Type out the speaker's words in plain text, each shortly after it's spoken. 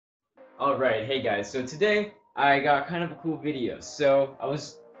Alright, hey guys, so today I got kind of a cool video. So I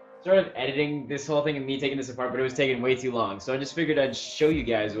was sort of editing this whole thing and me taking this apart, but it was taking way too long. So I just figured I'd show you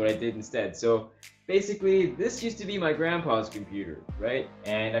guys what I did instead. So basically, this used to be my grandpa's computer, right?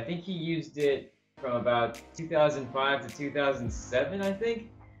 And I think he used it from about 2005 to 2007, I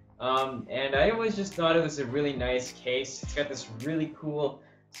think. And I always just thought it was a really nice case. It's got this really cool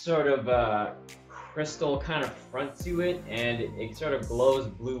sort of crystal kind of front to it, and it sort of glows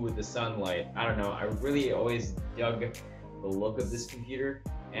blue with the sunlight. I don't know, I really always dug the look of this computer,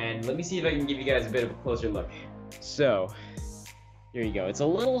 and let me see if I can give you guys a bit of a closer look. So here you go. It's a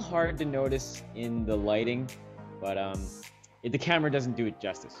little hard to notice in the lighting, but the camera doesn't do it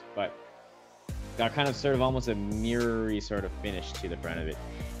justice, but got kind of sort of almost a mirrory sort of finish to the front of it.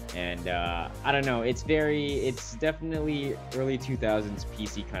 And I don't know, it's definitely early 2000s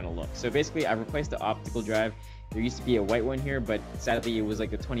PC kind of look. So basically I replaced the optical drive. There used to be a white one here, but sadly it was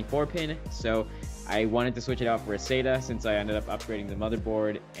like a 24 pin, so I wanted to switch it out for a SATA since I ended up upgrading the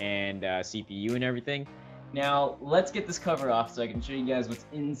motherboard and CPU and everything. Now let's get this cover off so I can show you guys what's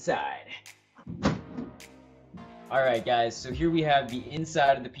inside. Alright guys, so here we have the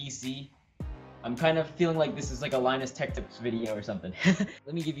inside of the PC. I'm kind of feeling like this is like a Linus Tech Tips video or something.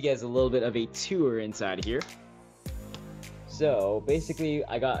 Let me give you guys a little bit of a tour inside here. So basically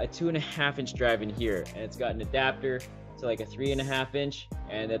I got a 2.5-inch drive in here, and it's got an adapter to like a 3.5-inch,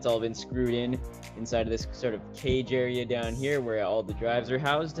 and that's all been screwed in inside of this sort of cage area down here where all the drives are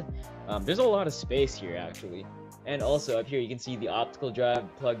housed. There's a lot of space here actually. And also up here you can see the optical drive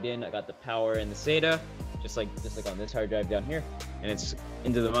plugged in. I got the power and the SATA, just like on this hard drive down here, and it's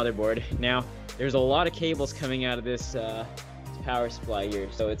into the motherboard. Now there's a lot of cables coming out of this power supply here,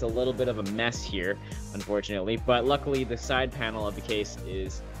 so it's a little bit of a mess here, unfortunately, but luckily the side panel of the case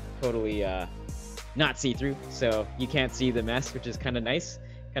is totally not see-through, so you can't see the mess, which is kind of nice,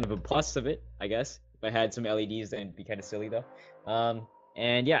 kind of a plus of it, I guess. If I had some LEDs, then it'd be kind of silly though.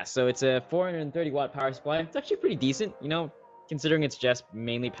 And yeah, so it's a 430 watt power supply. It's actually pretty decent, you know, considering it's just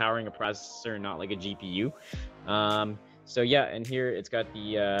mainly powering a processor, not like a GPU. So yeah, and here it's got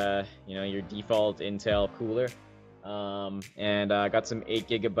the you know, your default Intel cooler, and I got some 8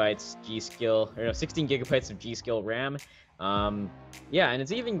 gigabytes G.Skill, or no, 16 gigabytes of G.Skill RAM. Yeah, and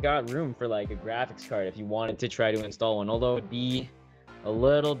it's even got room for like a graphics card if you wanted to try to install one, although it'd be a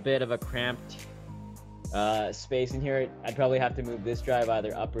little bit of a cramped space in here. I'd probably have to move this drive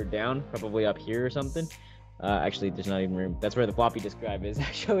either up or down, probably up here or something. Actually, there's not even room. That's where the floppy disk drive is.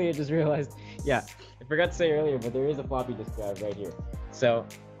 Actually, I just realized. Yeah, I forgot to say earlier, but there is a floppy disk drive right here. So,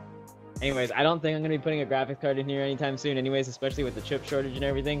 anyways, I don't think I'm gonna be putting a graphics card in here anytime soon. Anyways, especially with the chip shortage and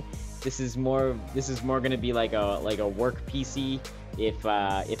everything, this is more gonna be like a work PC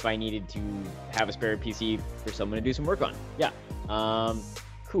if I needed to have a spare PC for someone to do some work on. Yeah.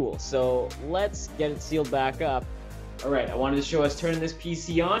 Cool. So let's get it sealed back up. Alright, I wanted to show us turning this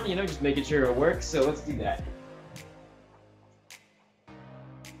PC on, you know, just making sure it works, so let's do that.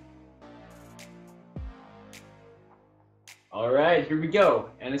 Alright, here we go,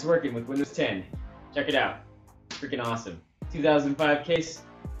 and it's working with Windows 10. Check it out. Freaking awesome. 2005 case,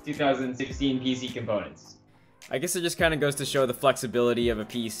 2016 PC components. I guess it just kind of goes to show the flexibility of a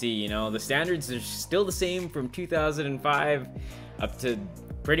PC, you know, the standards are still the same from 2005 up to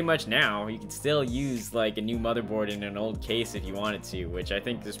pretty much now. You can still use like a new motherboard in an old case if you wanted to, which I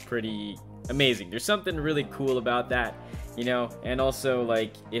think is pretty amazing. There's something really cool about that, you know, and also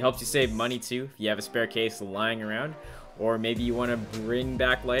like it helps you save money too if you have a spare case lying around, or maybe you want to bring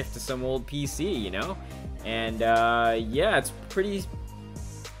back life to some old PC, you know. And yeah, it's pretty,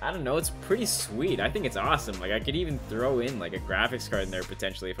 I don't know, it's pretty sweet. I think it's awesome. Like I could even throw in like a graphics card in there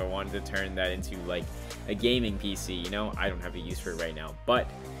potentially if I wanted to turn that into like a gaming PC, you know. I don't have a use for it right now, but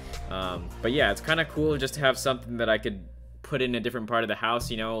yeah, it's kind of cool just to have something that I could put in a different part of the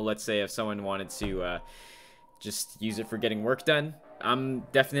house, you know. Let's say if someone wanted to just use it for getting work done. I'm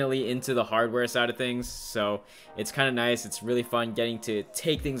definitely into the hardware side of things, so it's kind of nice. It's really fun getting to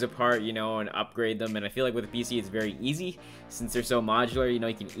take things apart, you know, and upgrade them. And I feel like with a PC it's very easy since they're so modular, you know.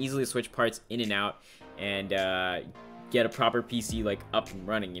 You can easily switch parts in and out and get a proper PC like up and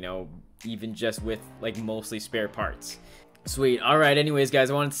running, you know, even just with like mostly spare parts. Sweet. Alright, anyways guys,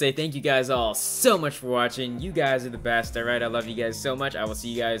 I wanted to say thank you guys all so much for watching. You guys are the best. Alright, I love you guys so much. I will see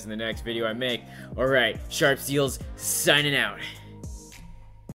you guys in the next video I make. Alright, Sharp Steels signing out.